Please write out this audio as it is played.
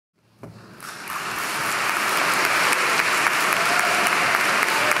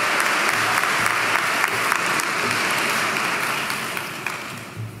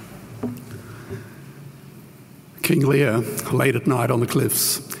King Lear, late at night on the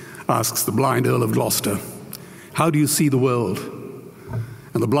cliffs, asks the blind Earl of Gloucester, "How do you see the world?"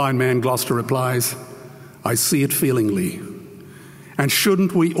 And the blind man Gloucester replies, "I see it feelingly. And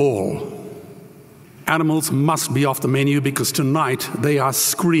shouldn't we all?" Animals must be off the menu because tonight they are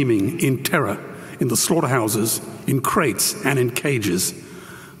screaming in terror in the slaughterhouses, in crates and in cages,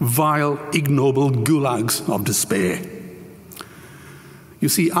 vile, ignoble gulags of despair. You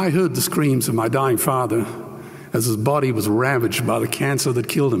see, I heard the screams of my dying father as his body was ravaged by the cancer that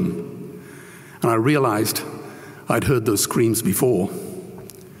killed him. And I realized I'd heard those screams before.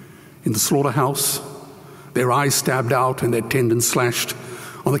 In the slaughterhouse, their eyes stabbed out and their tendons slashed,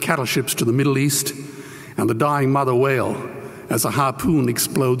 on the cattle ships to the Middle East, and the dying mother wail as a harpoon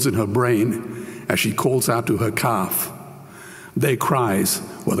explodes in her brain as she calls out to her calf. Their cries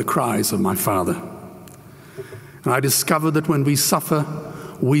were the cries of my father. And I discovered that when we suffer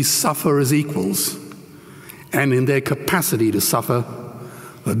as equals. And in their capacity to suffer,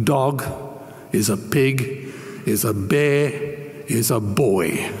 a dog is a pig, is a bear, is a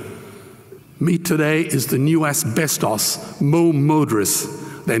boy. Meat today is the new asbestos, more murderous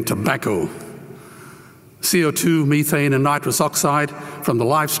than tobacco. CO2, methane, and nitrous oxide from the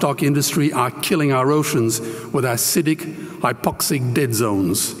livestock industry are killing our oceans with acidic, hypoxic dead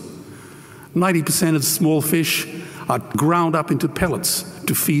zones. 90% of small fish are ground up into pellets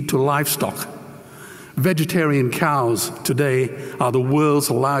to feed to livestock. Vegetarian cows today are the world's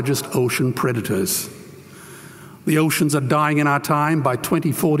largest ocean predators. The oceans are dying in our time. By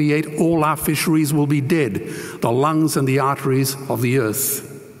 2048, all our fisheries will be dead, the lungs and the arteries of the earth.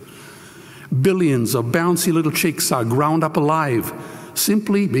 Billions of bouncy little chicks are ground up alive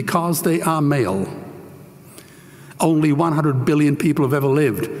simply because they are male. Only 100 billion people have ever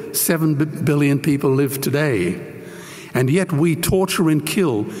lived. 7 billion people live today. And yet we torture and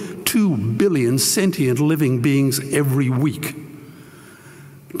kill 2 billion sentient living beings every week.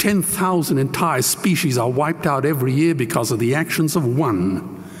 10,000 entire species are wiped out every year because of the actions of one.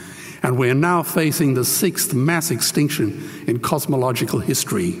 And we're now facing the 6th mass extinction in cosmological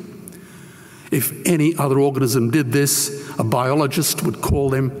history. If any other organism did this, a biologist would call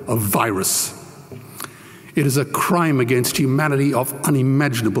them a virus. It is a crime against humanity of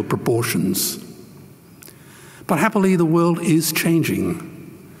unimaginable proportions. But happily, the world is changing.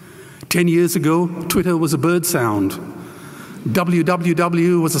 10 years ago, Twitter was a bird sound.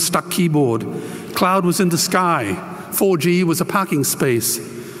 www was a stuck keyboard. Cloud was in the sky. 4G was a parking space.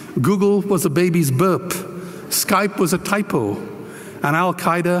 Google was a baby's burp. Skype was a typo. And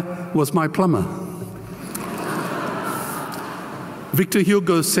Al-Qaeda was my plumber. Victor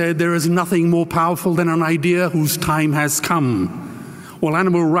Hugo said, "There is nothing more powerful than an idea whose time has come." Well,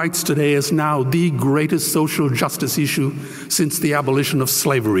 animal rights today is now the greatest social justice issue since the abolition of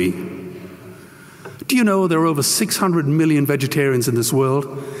slavery. Do you know there are over 600 million vegetarians in this world?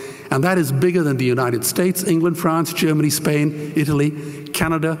 And that is bigger than the United States, England, France, Germany, Spain, Italy,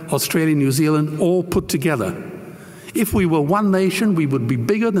 Canada, Australia, New Zealand, all put together. If we were one nation, we would be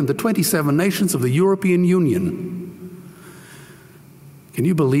bigger than the 27 nations of the European Union. Can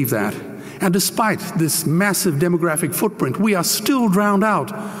you believe that? And despite this massive demographic footprint, we are still drowned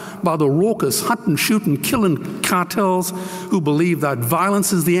out by the raucous hunt and shoot and killing cartels who believe that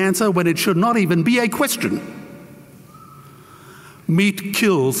violence is the answer when it should not even be a question. Meat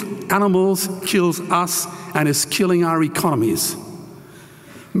kills animals, kills us, and is killing our economies.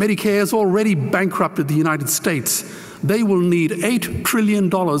 Medicare has already bankrupted the United States. They will need $8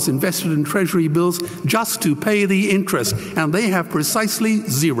 trillion invested in Treasury bills just to pay the interest, and they have precisely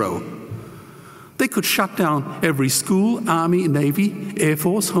zero. They could shut down every school, Army, Navy, Air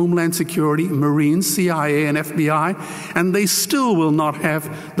Force, Homeland Security, Marines, CIA, and FBI, and they still will not have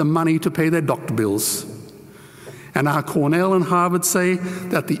the money to pay their doctor bills. And our Cornell and Harvard say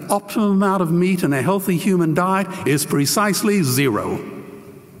that the optimum amount of meat in a healthy human diet is precisely zero.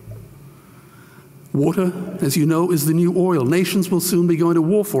 Water, as you know, is the new oil. Nations will soon be going to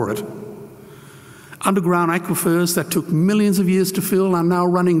war for it. Underground aquifers that took millions of years to fill are now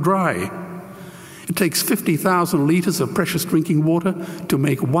running dry. It takes 50,000 liters of precious drinking water to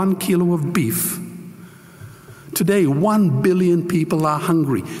make 1 kilo of beef. Today, 1 billion people are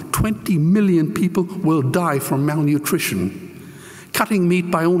hungry. 20 million people will die from malnutrition. Cutting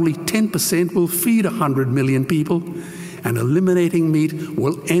meat by only 10% will feed 100 million people, and eliminating meat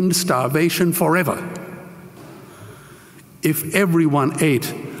will end starvation forever. If everyone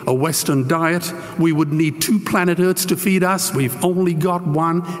ate a Western diet, we would need 2 planet Earths to feed us. We've only got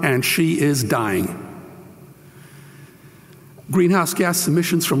one, and she is dying. Greenhouse gas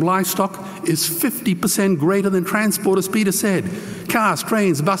emissions from livestock is 50% greater than transport, as Peter said. Cars,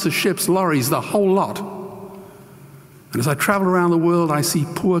 trains, buses, ships, lorries, the whole lot. And as I travel around the world, I see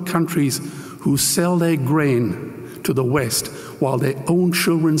poor countries who sell their grain to the West while their own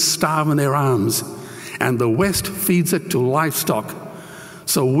children starve in their arms, and the West feeds it to livestock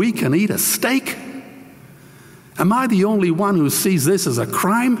so we can eat a steak? Am I the only one who sees this as a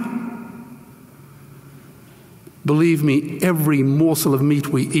crime? Believe me, every morsel of meat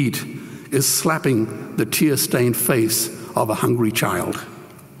we eat is slapping the tear-stained face of a hungry child.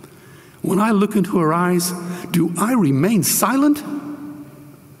 When I look into her eyes, do I remain silent?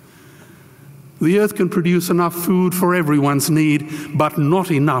 The earth can produce enough food for everyone's need, but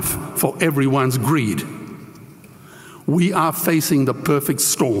not enough for everyone's greed. We are facing the perfect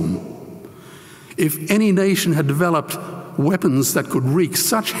storm. If any nation had developed weapons that could wreak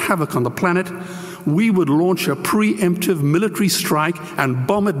such havoc on the planet, we would launch a preemptive military strike and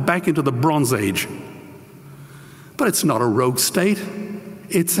bomb it back into the Bronze Age. But it's not a rogue state,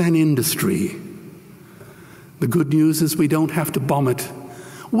 it's an industry. The good news is we don't have to bomb it.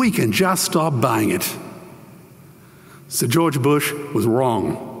 We can just stop buying it. Sir George Bush was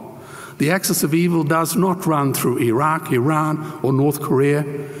wrong. The axis of evil does not run through Iraq, Iran, or North Korea.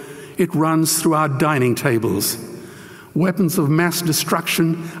 It runs through our dining tables. Weapons of mass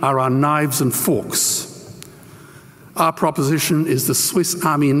destruction are our knives and forks. Our proposition is the Swiss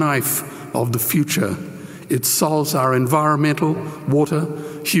Army knife of the future. It solves our environmental, water,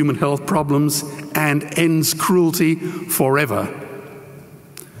 human health problems and ends cruelty forever.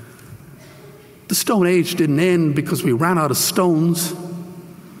 The Stone Age didn't end because we ran out of stones.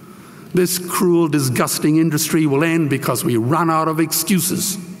 This cruel, disgusting industry will end because we run out of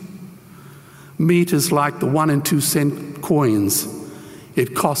excuses. Meat is like the 1 and 2 cent coins.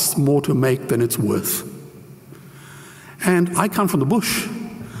 It costs more to make than it's worth. And I come from the bush.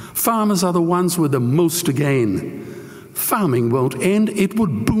 Farmers are the ones with the most to gain. Farming won't end, it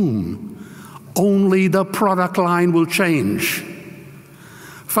would boom. Only the product line will change.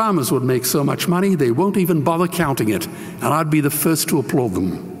 Farmers would make so much money they won't even bother counting it, and I'd be the first to applaud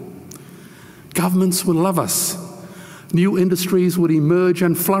them. Governments would love us. New industries would emerge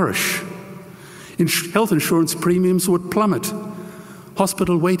and flourish. Health insurance premiums would plummet.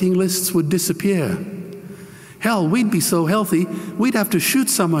 Hospital waiting lists would disappear. Hell, we'd be so healthy, we'd have to shoot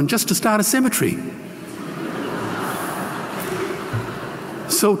someone just to start a cemetery.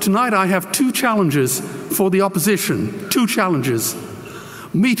 So tonight I have 2 challenges for the opposition. 2 challenges.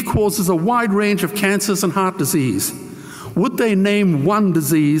 Meat causes a wide range of cancers and heart disease. Would they name one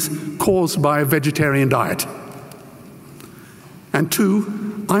disease caused by a vegetarian diet? And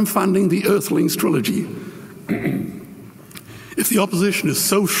 2, I'm funding the Earthlings trilogy. If the opposition is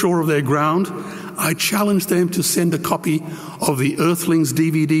so sure of their ground, I challenge them to send a copy of the Earthlings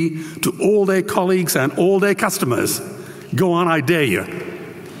DVD to all their colleagues and all their customers. Go on, I dare you.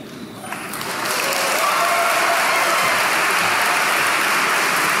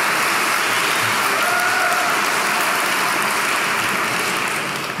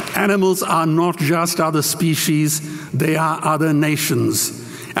 Animals are not just other species, they are other nations,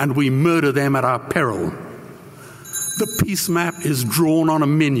 and we murder them at our peril. The peace map is drawn on a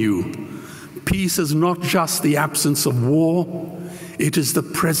menu. Peace is not just the absence of war, it is the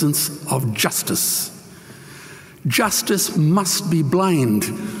presence of justice. Justice must be blind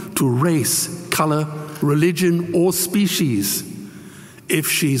to race, color, religion, or species. If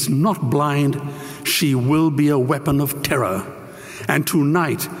she's not blind, she will be a weapon of terror. And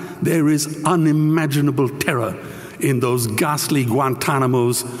tonight, there is unimaginable terror in those ghastly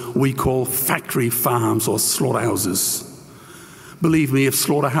Guantanamos we call factory farms or slaughterhouses. Believe me, if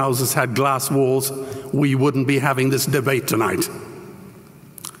slaughterhouses had glass walls, we wouldn't be having this debate tonight.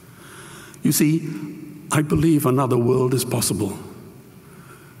 You see, I believe another world is possible.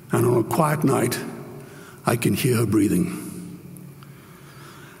 And on a quiet night, I can hear her breathing.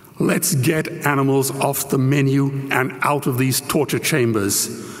 Let's get animals off the menu and out of these torture chambers.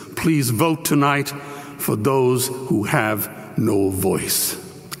 Please vote tonight for those who have no voice.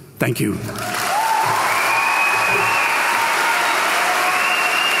 Thank you.